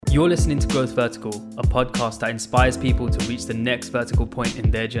You're listening to Growth Vertical, a podcast that inspires people to reach the next vertical point in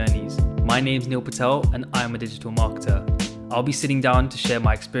their journeys. My name's Neil Patel and I'm a digital marketer. I'll be sitting down to share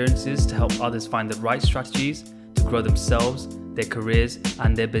my experiences to help others find the right strategies to grow themselves, their careers,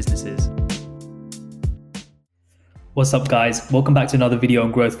 and their businesses. What's up, guys? Welcome back to another video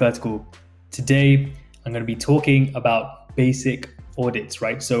on Growth Vertical. Today, I'm going to be talking about basic audits,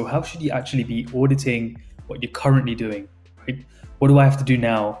 right? So how should you actually be auditing what you're currently doing, right? What do I have to do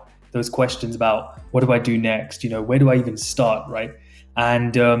now? Those questions about what do I do next? Where do I even start, right?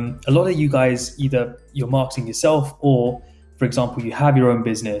 And a lot of you guys, either you're marketing yourself or, for example, you have your own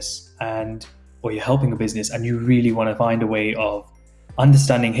business or you're helping a business and you really want to find a way of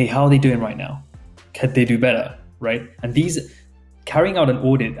understanding, hey, how are they doing right now? Could they do better, right? And carrying out an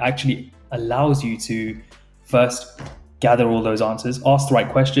audit actually allows you to first gather all those answers, ask the right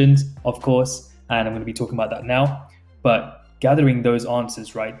questions, of course, and I'm going to be talking about that now, but gathering those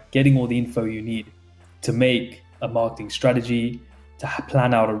answers, right? Getting all the info you need to make a marketing strategy, to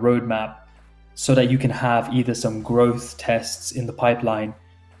plan out a roadmap so that you can have either some growth tests in the pipeline,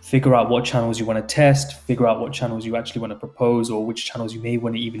 figure out what channels you want to test, figure out what channels you actually want to propose, or which channels you may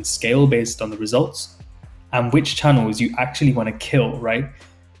want to even scale based on the results, and which channels you actually want to kill, right?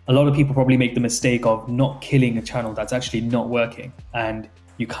 A lot of people probably make the mistake of not killing a channel that's actually not working. And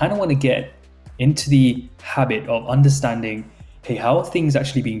you kind of want to get into the habit of understanding, hey, how are things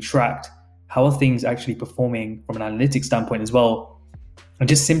actually being tracked? How are things actually performing from an analytics standpoint as well? And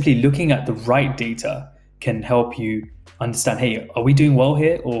just simply looking at the right data can help you understand, hey, are we doing well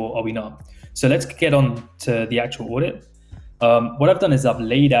here or are we not? So let's get on to the actual audit. What I've done is I've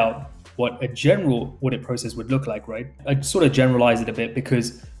laid out what a general audit process would look like, right? I sort of generalize it a bit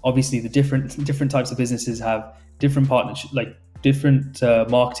because obviously the different types of businesses have different partnerships, like different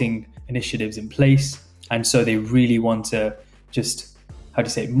marketing initiatives in place. And so they really want to just,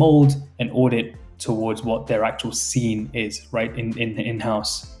 mold an audit towards what their actual scene is, right,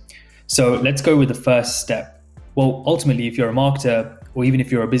 in-house. So let's go with the first step. Well, ultimately, if you're a marketer, or even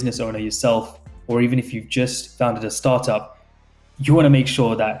if you're a business owner yourself, or even if you've just founded a startup, you want to make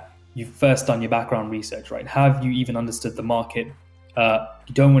sure that you've first done your background research, right? Have you even understood the market?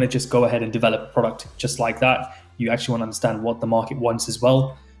 You don't want to just go ahead and develop a product just like that. You actually want to understand what the market wants as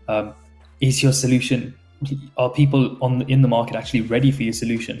well. Is your solution, are people in the market actually ready for your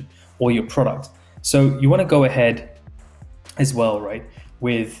solution or your product? So you want to go ahead as well, right,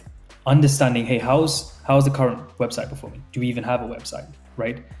 with understanding, hey, how's the current website performing? Do we even have a website,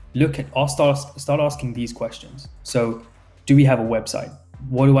 right? Start asking these questions. So do we have a website?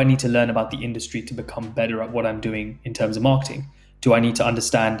 What do I need to learn about the industry to become better at what I'm doing in terms of marketing? Do I need to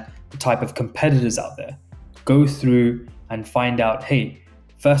understand the type of competitors out there? Go through and find out, hey,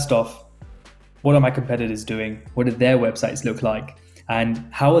 first off, what are my competitors doing? What do their websites look like? And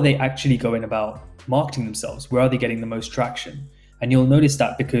how are they actually going about marketing themselves? Where are they getting the most traction? And you'll notice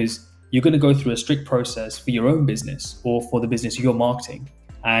that because you're going to go through a strict process for your own business or for the business you're marketing.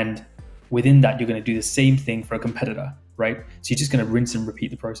 And within that, you're going to do the same thing for a competitor, right? So you're just going to rinse and repeat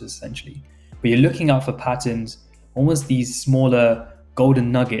the process essentially. But you're looking out for patterns, almost these smaller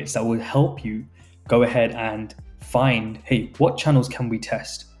golden nuggets that will help you go ahead and find, hey, what channels can we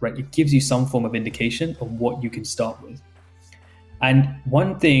test, right? It gives you some form of indication of what you can start with. And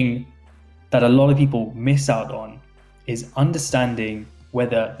one thing that a lot of people miss out on is understanding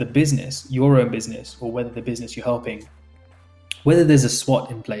whether the business, your own business, or whether the business you're helping, whether there's a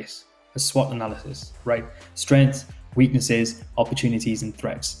SWOT in place, a SWOT analysis, right? Strengths, weaknesses, opportunities, and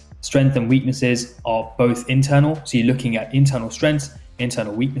threats. Strengths and weaknesses are both internal. So you're looking at internal strengths,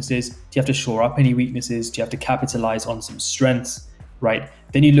 internal weaknesses. Do you have to shore up any weaknesses? Do you have to capitalize on some strengths, right?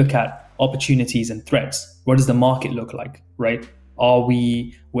 Then you look at opportunities and threats. What does the market look like, right?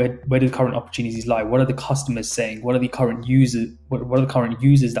 Where do the current opportunities lie? What are the customers saying? What are the current users? What are the current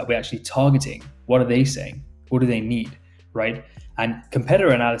users that we're actually targeting? What are they saying? What do they need, right? And competitor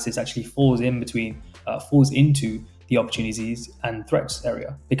analysis actually falls into the opportunities and threats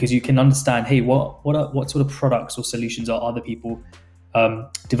area, because you can understand, hey, what sort of products or solutions are other people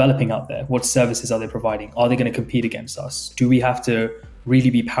developing out there? What services are they providing? Are they going to compete against us? Do we have to really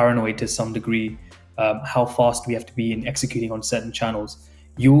be paranoid to some degree? How fast do we have to be in executing on certain channels?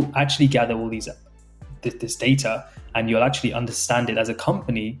 You'll actually gather all this data and you'll actually understand it as a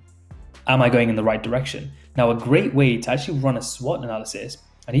company. Am I going in the right direction? Now, a great way to actually run a SWOT analysis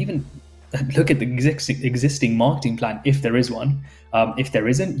and even look at the existing marketing plan, if there is one. If there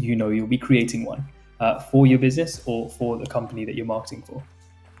isn't, you'll be creating one for your business or for the company that you're marketing for.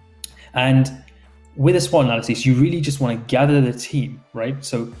 And with a SWOT analysis, you really just want to gather the team, right?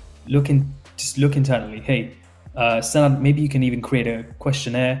 So look internally. Hey, Send out, maybe you can even create a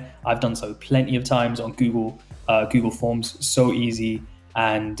questionnaire. I've done so plenty of times on Google Forms. So easy,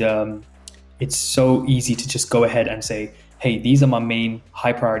 and it's so easy to just go ahead and say, hey, these are my main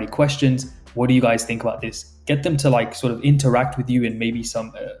high priority questions. What do you guys think about this? Get them to like sort of interact with you in maybe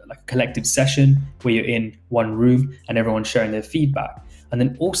some like a collective session where you're in one room and everyone's sharing their feedback. And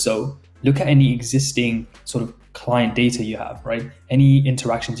then also look at any existing sort of client data you have, right? Any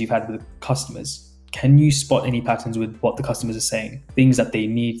interactions you've had with customers. Can you spot any patterns with what the customers are saying? Things that they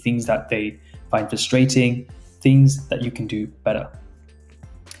need, things that they find frustrating, things that you can do better.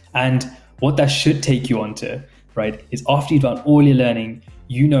 And what that should take you onto, right, is after you've done all your learning,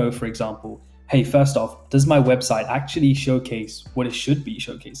 for example, hey, first off, does my website actually showcase what it should be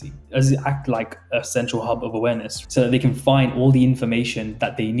showcasing? Does it act like a central hub of awareness so that they can find all the information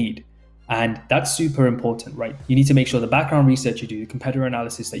that they need? And that's super important, right? You need to make sure the background research you do, the competitor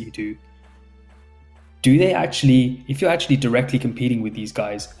analysis that you do they actually, if you're actually directly competing with these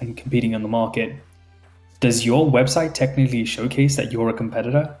guys and competing on the market, does your website technically showcase that you're a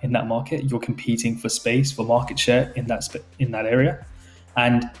competitor in that market? You're competing for space, for market share in that area.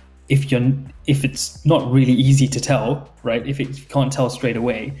 And if it's not really easy to tell, right? If you can't tell straight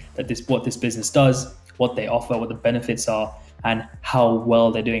away that what this business does, what they offer, what the benefits are, and how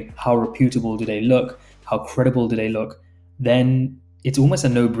well they're doing, how reputable do they look, how credible do they look, then it's almost a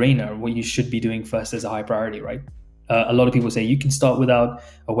no-brainer what you should be doing first as a high priority, right? A lot of people say you can start without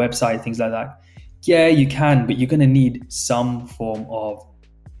a website, things like that. Yeah, you can, but you're going to need some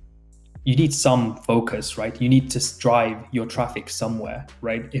focus, right? You need to drive your traffic somewhere,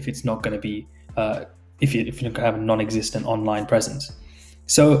 right? If it's not going to be, if you're going to have a non-existent online presence.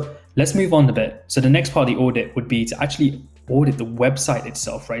 So let's move on a bit. So the next part of the audit would be to actually audit the website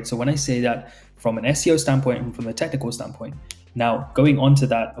itself, right? So when I say that from an SEO standpoint and from a technical standpoint, now going on to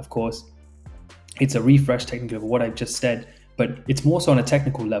that, of course, it's a refresh technically of what I've just said, but it's more so on a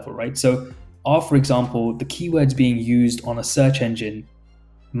technical level, right? So are, for example, the keywords being used on a search engine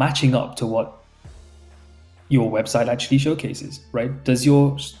matching up to what your website actually showcases, right? Does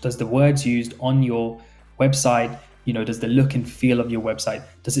the words used on your website, does the look and feel of your website,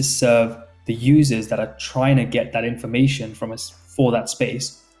 does it serve the users that are trying to get that information from us for that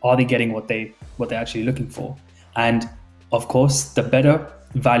space? Are they getting what they're actually looking for? And of course, the better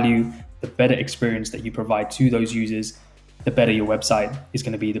value, the better experience that you provide to those users, the better your website is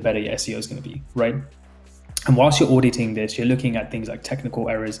going to be, the better your SEO is going to be, right? And whilst you're auditing this, you're looking at things like technical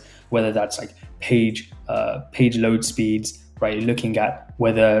errors, whether that's like page load speeds, right? You're looking at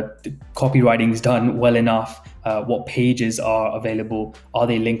whether the copywriting is done well enough, what pages are available, are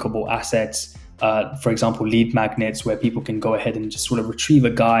they linkable assets? For example, lead magnets, where people can go ahead and just sort of retrieve a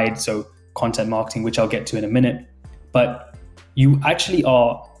guide. So content marketing, which I'll get to in a minute. But you actually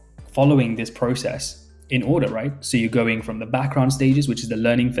are following this process in order, right? So you're going from the background stages, which is the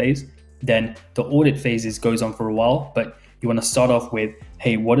learning phase. Then the audit phases goes on for a while, but you want to start off with,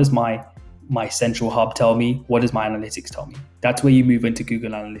 hey, what does my central hub tell me? What does my analytics tell me? That's where you move into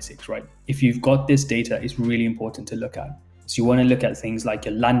Google Analytics, right? If you've got this data, it's really important to look at. So you want to look at things like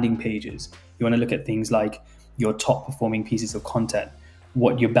your landing pages. You want to look at things like your top performing pieces of content,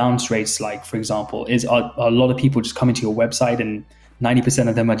 what your bounce rates like, for example. Are a lot of people just coming to your website and 90%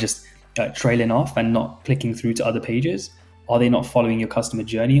 of them are just trailing off and not clicking through to other pages? Are they not following your customer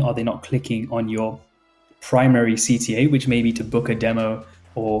journey? Are they not clicking on your primary CTA, which may be to book a demo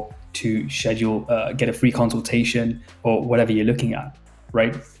or to schedule, get a free consultation or whatever you're looking at,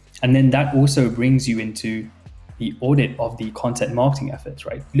 right? And then that also brings you into the audit of the content marketing efforts,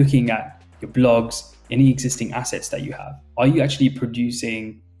 right? Looking at your blogs, any existing assets that you have. Are you actually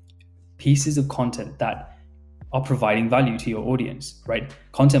producing pieces of content that are providing value to your audience, right?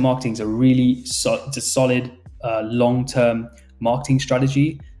 Content marketing is a really solid long-term marketing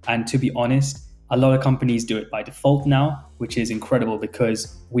strategy. And to be honest, a lot of companies do it by default now, which is incredible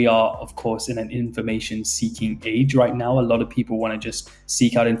because we are, of course, in an information seeking age right now. A lot of people want to just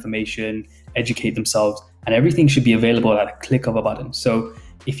seek out information, educate themselves, and everything should be available at a click of a button. So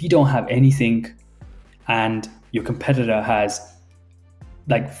if you don't have anything and your competitor has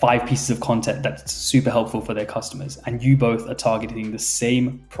like 5 pieces of content that's super helpful for their customers, and you both are targeting the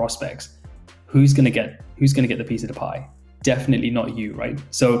same prospects, who's going to get the piece of the pie? Definitely not you, right?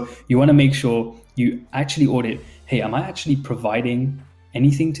 So you want to make sure you actually audit, hey, am I actually providing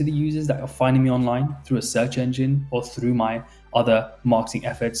anything to the users that are finding me online through a search engine or through my other marketing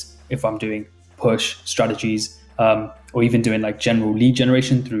efforts? If I'm doing push strategies, or even doing like general lead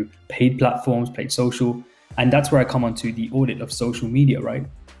generation through paid platforms, paid social. And that's where I come onto the audit of social media, right?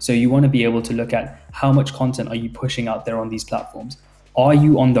 So you want to be able to look at how much content are you pushing out there on these platforms? Are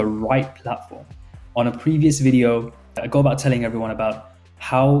you on the right platform? On a previous video, I go about telling everyone about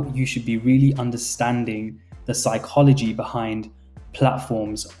how you should be really understanding the psychology behind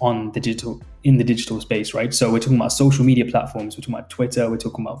platforms in the digital space, right? So we're talking about social media platforms, we're talking about Twitter, we're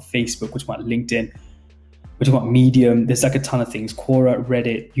talking about Facebook, we're talking about LinkedIn, we're talking about Medium. There's like a ton of things, Quora,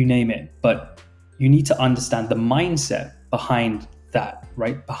 Reddit, you name it. But you need to understand the mindset behind that,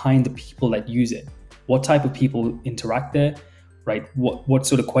 right? Behind the people that use it. What type of people interact there, right? What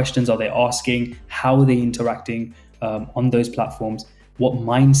sort of questions are they asking? How are they interacting on those platforms? What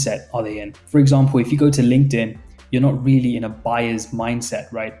mindset are they in? For example, if you go to LinkedIn, you're not really in a buyer's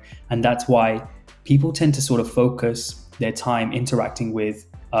mindset, right? And that's why people tend to sort of focus their time interacting with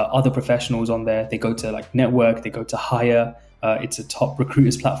other professionals on there. They go to like network, they go to hire. It's a top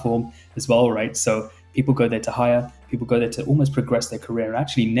recruiters platform as well, right? So people go there to hire, people go there to almost progress their career and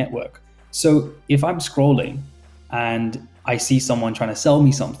actually network. So if I'm scrolling and I see someone trying to sell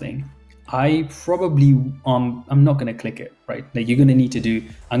me something, I probably, I'm not going to click it, right? Like I'm going to need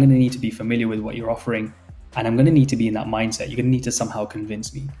to be familiar with what you're offering, and I'm going to need to be in that mindset. You're going to need to somehow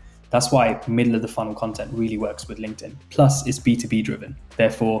convince me. That's why middle of the funnel content really works with LinkedIn. Plus, it's B2B driven.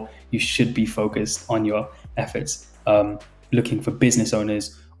 Therefore, you should be focused on your efforts, looking for business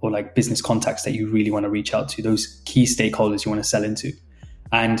owners or like business contacts that you really want to reach out to, those key stakeholders you want to sell into.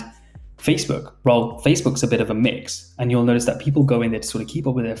 And Facebook, well, Facebook's a bit of a mix, and you'll notice that people go in there to sort of keep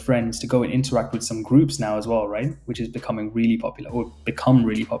up with their friends, to go and interact with some groups now as well, right? Which is becoming really popular or become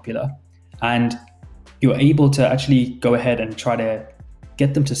really popular. And you're able to actually go ahead and try to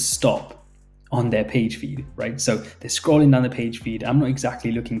get them to stop on their page feed, right? So they're scrolling down the page feed. I'm not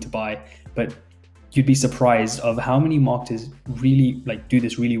exactly looking to buy, but you'd be surprised of how many marketers really like do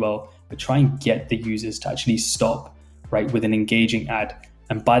this really well, but try and get the users to actually stop, right, with an engaging ad.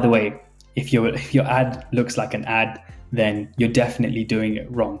 And by the way, if your ad looks like an ad, then you're definitely doing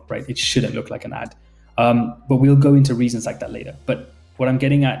it wrong, right? It shouldn't look like an ad. But we'll go into reasons like that later. But what I'm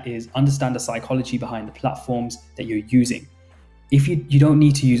getting at is understand the psychology behind the platforms that you're using. If you don't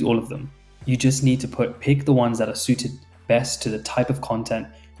need to use all of them, you just need to pick the ones that are suited best to the type of content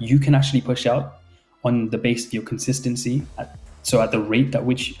you can actually push out on the base of your consistency. So at the rate at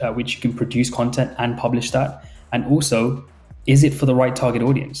which you can produce content and publish that, and also, is it for the right target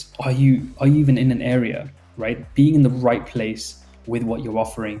audience? Are you even in an area, right? Being in the right place with what you're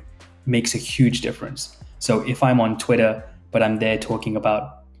offering makes a huge difference. So if I'm on Twitter, but I'm there talking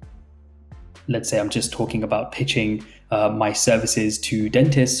about, let's say I'm just talking about pitching my services to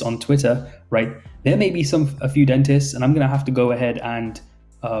dentists on Twitter, right? There may be a few dentists, and I'm going to have to go ahead and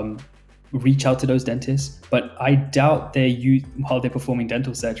reach out to those dentists, but I doubt while they're performing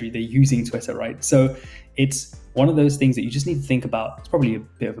dental surgery, they're using Twitter, right? So it's one of those things that you just need to think about. It's probably a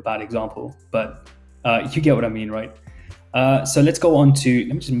bit of a bad example, but you get what I mean, right? So let's go on to,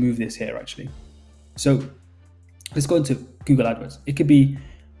 let me just move this here actually. So let's go into Google AdWords. It could be,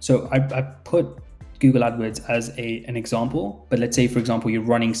 so I put Google AdWords as an example, but let's say, for example, you're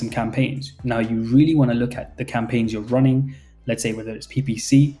running some campaigns. Now you really want to look at the campaigns you're running. Let's say whether it's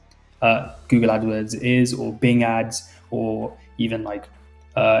PPC, Google AdWords is, or Bing ads, or even like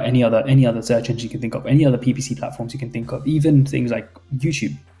any other search engine you can think of, any other PPC platforms you can think of, even things like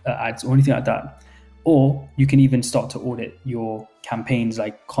YouTube ads or anything like that. Or you can even start to audit your campaigns,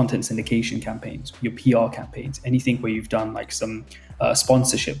 like content syndication campaigns, your PR campaigns, anything where you've done like some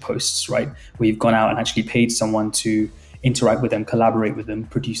sponsorship posts, right? Where you've gone out and actually paid someone to interact with them, collaborate with them,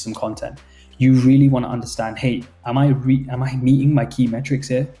 produce some content. You really want to understand, hey, am I meeting my key metrics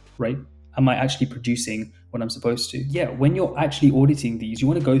here, right? Am I actually producing what I'm supposed to? Yeah, when you're actually auditing these, you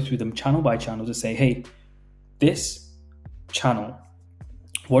want to go through them channel by channel to say, hey, this channel,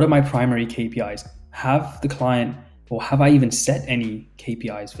 what are my primary KPIs? Have the client, or have I even set any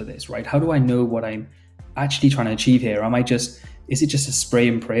KPIs for this, right? How do I know what I'm actually trying to achieve here? Is it just a spray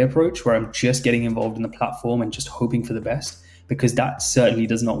and pray approach where I'm just getting involved in the platform and just hoping for the best? Because that certainly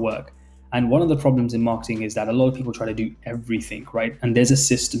does not work. And one of the problems in marketing is that a lot of people try to do everything, right? And there's a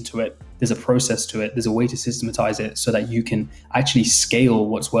system to it, there's a process to it, there's a way to systematize it so that you can actually scale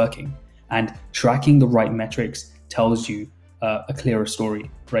what's working. And tracking the right metrics tells you a clearer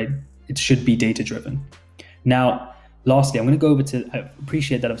story, right? It should be data-driven. Now, lastly, I'm going to go over to, I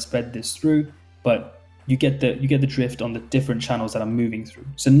appreciate that I've sped this through, but you get the drift on the different channels that I'm moving through.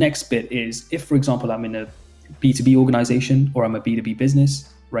 So next bit is, if, for example, I'm in a B2B organization or I'm a B2B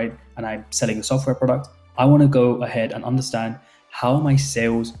business, right, and I'm selling a software product, I want to go ahead and understand what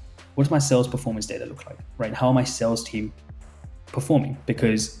does my sales performance data look like, right? How are my sales team performing?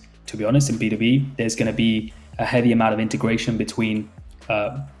 Because to be honest, in B2B, there's going to be a heavy amount of integration between,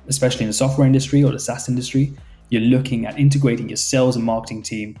 especially in the software industry or the SaaS industry, You're looking at integrating your sales and marketing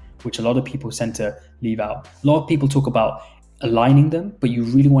team, which a lot of people tend to leave out. A lot of people talk about aligning them, but you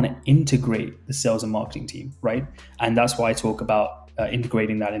really want to integrate the sales and marketing team, right? And that's why I talk about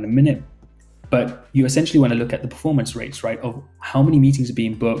integrating that in a minute. But you essentially want to look at the performance rates, right? Of how many meetings are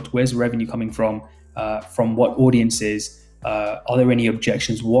being booked, where's the revenue coming from what audiences, are there any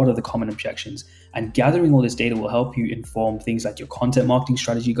objections, what are the common objections? And gathering all this data will help you inform things like your content marketing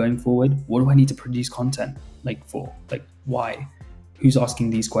strategy going forward. What do I need to produce content for? Why? Who's asking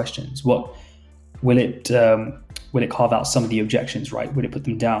these questions? What will it carve out some of the objections, right? Will it put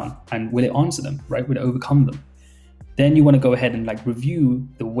them down? And will it answer them, right? Will it overcome them? Then you want to go ahead and review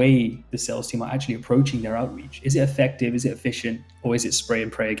the way the sales team are actually approaching their outreach. Is it effective? Is it efficient? Or is it spray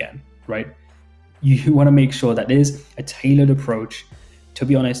and pray again, right? You want to make sure that there's a tailored approach. To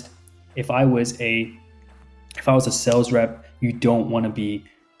be honest, if I was a sales rep, you don't want to be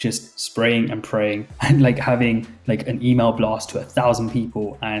just spraying and praying and having an email blast to 1,000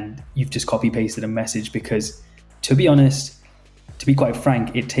 people and you've just copy pasted a message, because to be honest, to be quite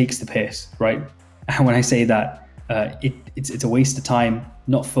frank, it takes the piss, right? And when I say that, it's a waste of time,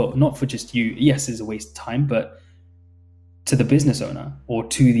 not for just you. Yes, it's a waste of time, but to the business owner or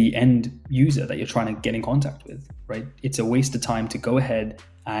to the end user that you're trying to get in contact with, right? It's a waste of time to go ahead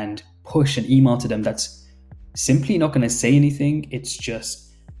and push an email to them that's simply not going to say anything. It's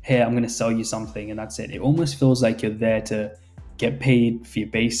just, hey, I'm going to sell you something, and that's it. It almost feels like you're there to get paid for your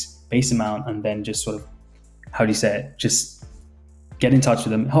base amount, and then just sort of, how do you say it? Just get in touch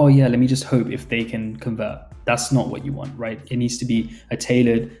with them. Oh yeah, let me just hope if they can convert. That's not what you want, right? It needs to be a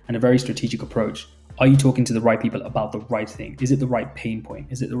tailored and a very strategic approach. Are you talking to the right people about the right thing? Is it the right pain point?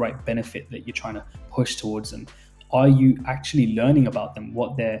 Is it the right benefit that you're trying to push towards them? Are you actually learning about them,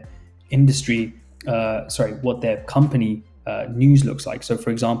 what their what their company news looks like? So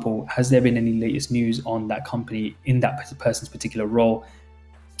for example, has there been any latest news on that company in that person's particular role?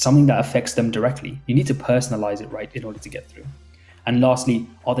 Something that affects them directly. You need to personalize it, right, in order to get through. And lastly,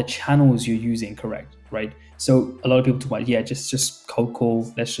 are the channels you're using correct, right? So a lot of people talk about, just cold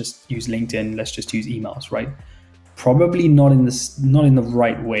call. Let's just use LinkedIn. Let's just use emails, right? Probably not in the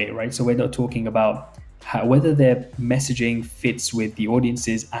right way, right? So we're not talking about whether their messaging fits with the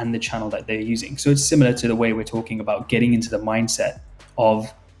audiences and the channel that they're using. So it's similar to the way we're talking about getting into the mindset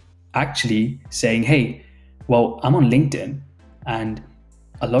of actually saying, hey, well, I'm on LinkedIn, and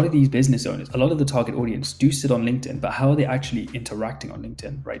a lot of these business owners, a lot of the target audience do sit on LinkedIn, but how are they actually interacting on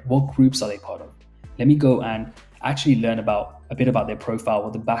LinkedIn, right? What groups are they part of? Let me go and actually learn a bit about their profile,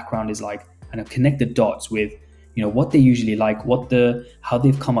 what the background is like, and connect the dots with, what they usually like, how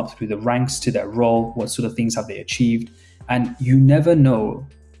they've come up through the ranks to their role, what sort of things have they achieved. And you never know,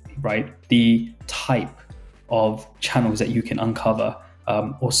 right, the type of channels that you can uncover,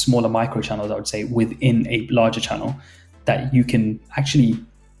 or smaller micro channels, I would say, within a larger channel, that you can actually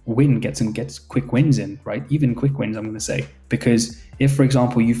get quick wins in, right? Even quick wins, I'm going to say. Because if, for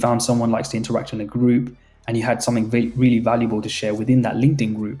example, you found someone likes to interact in a group and you had something really valuable to share within that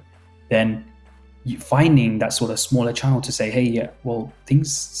LinkedIn group, then you finding that sort of smaller channel to say, hey, yeah, well,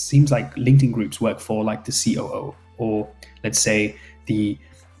 things seems like LinkedIn groups work for like the COO, or let's say the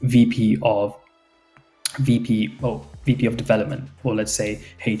VP of development, or let's say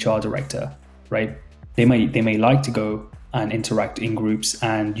HR director, right? They may like to go and interact in groups,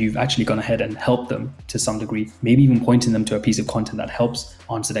 and you've actually gone ahead and helped them to some degree, maybe even pointing them to a piece of content that helps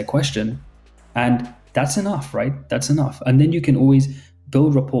answer their question. And that's enough, right? That's enough. And then you can always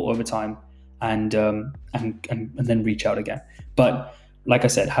build rapport over time and then reach out again. But like I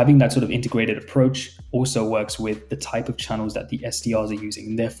said, having that sort of integrated approach also works with the type of channels that the SDRs are using.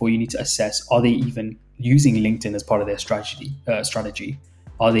 And therefore you need to assess, are they even using LinkedIn as part of their strategy?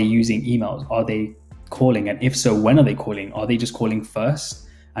 Are they using emails? Are they calling? And if so, when are they calling? Are they just calling first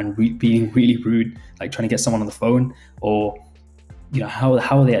and being really rude, like trying to get someone on the phone? Or how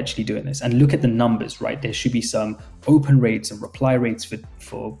are they actually doing this? And look at the numbers, right? There should be some open rates and reply rates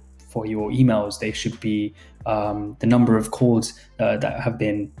for your emails. There should be the number of calls that have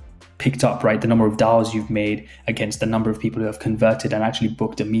been picked up, right? The number of dials you've made against the number of people who have converted and actually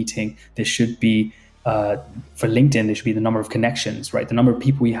booked a meeting. There should be, for LinkedIn, there should be the number of connections, right? The number of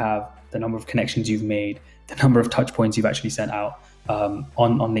people you have, the number of connections you've made, the number of touch points you've actually sent out on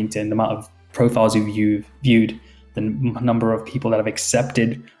LinkedIn, the amount of profiles you've viewed, the number of people that have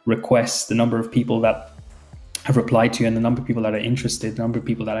accepted requests, the number of people that have replied to you, and the number of people that are interested, the number of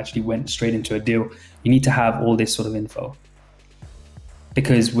people that actually went straight into a deal. You need to have all this sort of info,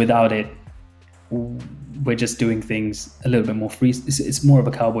 because without it, we're just doing things a little bit more free. It's more of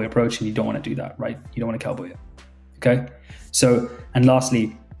a cowboy approach, and you don't want to do that, right? You don't want to cowboy it. Okay. So, and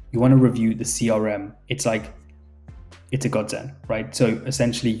lastly, you want to review the CRM. It's like it's a godsend, right? So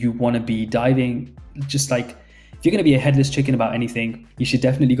essentially you want to be diving, just like if you're going to be a headless chicken about anything, you should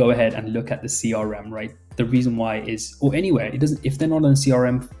definitely go ahead and look at the CRM, right? The reason why is, or anywhere, it doesn't, if they're not on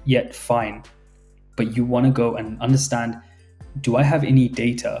CRM yet, fine. But you want to go and understand, do I have any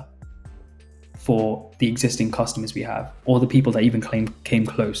data for the existing customers we have, or the people that even came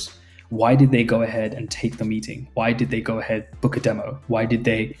close? Why did they go ahead and take the meeting? Why did they go ahead, book a demo? Why did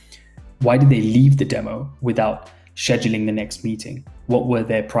they leave the demo without scheduling the next meeting? What were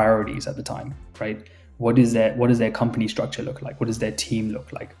their priorities at the time, right? What does their company structure look like? What does their team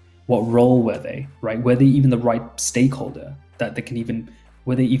look like? What role were they, right? Were they even the right stakeholder that they can even,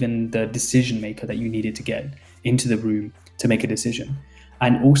 were they even the decision maker that you needed to get into the room to make a decision?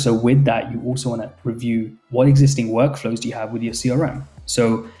 And also with that, you also want to review what existing workflows do you have with your CRM.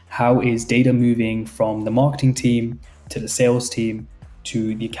 So how is data moving from the marketing team to the sales team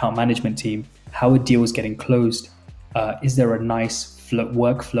to the account management team? How are deals getting closed? Is there a nice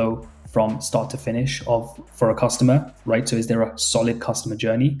workflow from start to finish for a customer, right? So is there a solid customer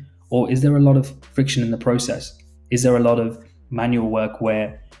journey, or is there a lot of friction in the process? Is there a lot of manual work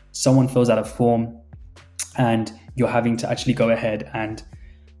where someone fills out a form and you're having to actually go ahead and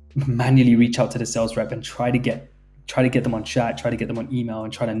manually reach out to the sales rep and try to get them on chat, try to get them on email,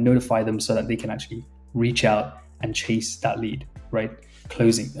 and try to notify them so that they can actually reach out and chase that lead, right?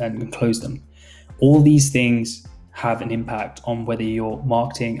 Close them. All these things have an impact on whether your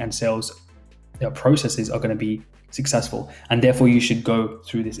marketing and sales processes are going to be successful, and therefore you should go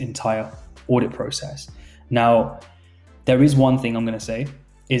through this entire audit process. Now, there is one thing I'm going to say,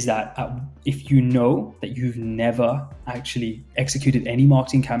 is that if you know that you've never actually executed any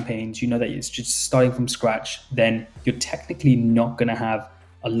marketing campaigns, you know that it's just starting from scratch, then you're technically not going to have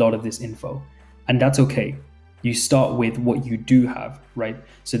a lot of this info, and that's okay. You start with what you do have, right?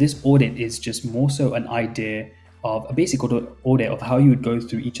 So this audit is just more so an idea of a basic audit of how you would go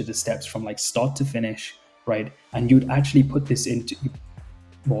through each of the steps from like start to finish, right? And you'd actually put this into,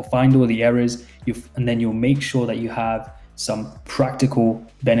 well, find all the errors, and then you'll make sure that you have some practical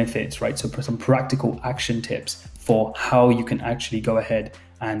benefits, right? So some practical action tips for how you can actually go ahead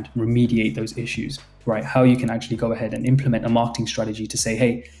and remediate those issues, right? How you can actually go ahead and implement a marketing strategy to say,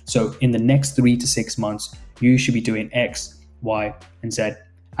 hey, so in the next 3 to 6 months, you should be doing X, Y, and Z.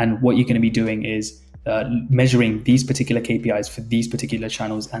 And what you're going to be doing is measuring these particular KPIs for these particular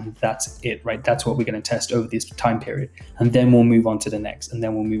channels, and that's it, right? That's what we're going to test over this time period, and then we'll move on to the next, and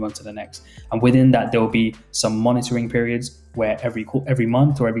then we'll move on to the next. And within that, there will be some monitoring periods where every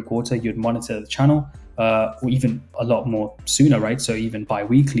month or every quarter you'd monitor the channel, or even a lot more sooner, right? So even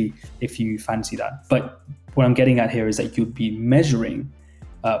bi-weekly if you fancy that. But what I'm getting at here is that you'd be measuring,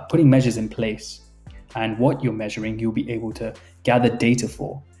 putting measures in place, and what you're measuring, you'll be able to gather data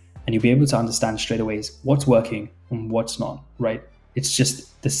for. And you'll be able to understand straight away what's working and what's not, right? It's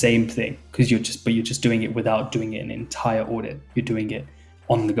just the same thing, because you're just doing it without doing it in an entire audit. You're doing it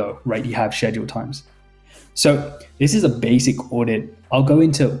on the go, right? You have scheduled times. So this is a basic audit. I'll go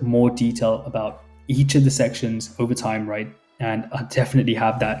into more detail about each of the sections over time, right? And I'll definitely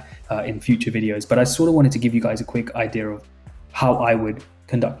have that in future videos. But I sort of wanted to give you guys a quick idea of how I would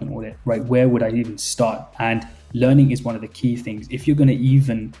conduct an audit, right? Where would I even start? And learning is one of the key things. If you're going to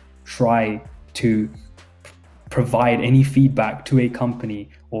even try to provide any feedback to a company,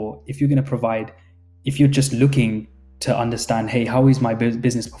 or if you're just looking to understand, hey, how is my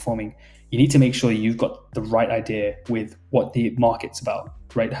business performing? You need to make sure you've got the right idea with what the market's about,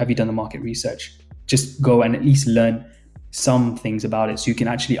 right? Have you done the market research? Just go and at least learn some things about it so you can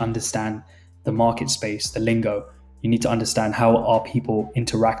actually understand the market space, the lingo. You need to understand how are people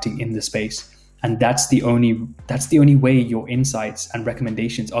interacting in the space. And that's the only way your insights and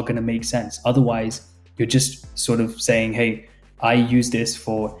recommendations are going to make sense. Otherwise, you're just sort of saying, hey, I use this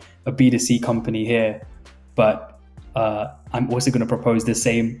for a B2C company here, but I'm also going to propose the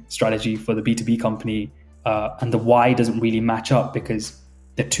same strategy for the B2B company. And the why doesn't really match up because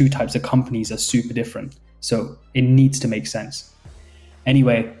the two types of companies are super different. So it needs to make sense.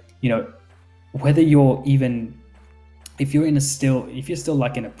 Anyway, whether you're even, if you're still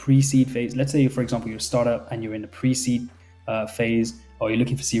like in a pre-seed phase, let's say, for example, you're a startup and you're in a pre-seed phase, or you're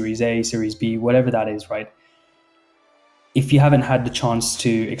looking for Series A, Series B, whatever that is, right? If you haven't had the chance to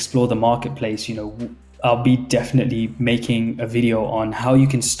explore the marketplace, I'll be definitely making a video on how you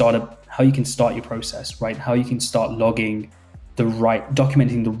can start your process, right? How you can start documenting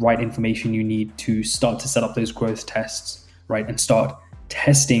the right information you need to start to set up those growth tests, right? And start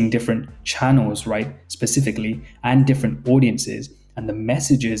testing different channels, right? Specifically, and different audiences and the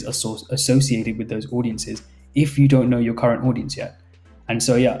messages associated with those audiences if you don't know your current audience yet. And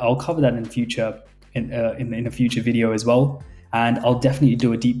so, yeah, I'll cover that in future in a future video as well. And I'll definitely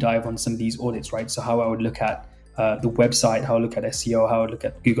do a deep dive on some of these audits, right? So how I would look at the website, how I look at SEO, how I look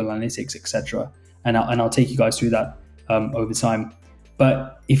at Google Analytics, etc. And I'll take you guys through that over time.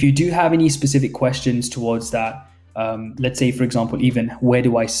 But if you do have any specific questions towards that, let's say, for example, even where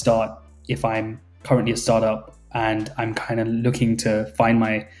do I start if I'm currently a startup and I'm kind of looking to find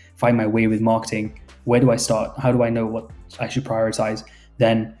my way with marketing, where do I start? How do I know what I should prioritize?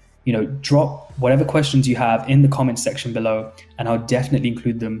 Then, drop whatever questions you have in the comments section below, and I'll definitely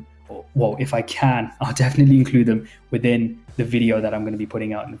include them. Well, if I can, I'll definitely include them within the video that I'm going to be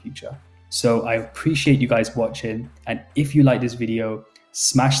putting out in the future. So I appreciate you guys watching. And if you like this video,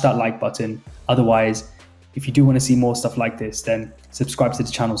 smash that like button. Otherwise, if you do want to see more stuff like this, then subscribe to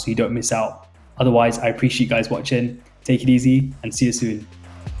the channel so you don't miss out. Otherwise, I appreciate you guys watching. Take it easy and see you soon.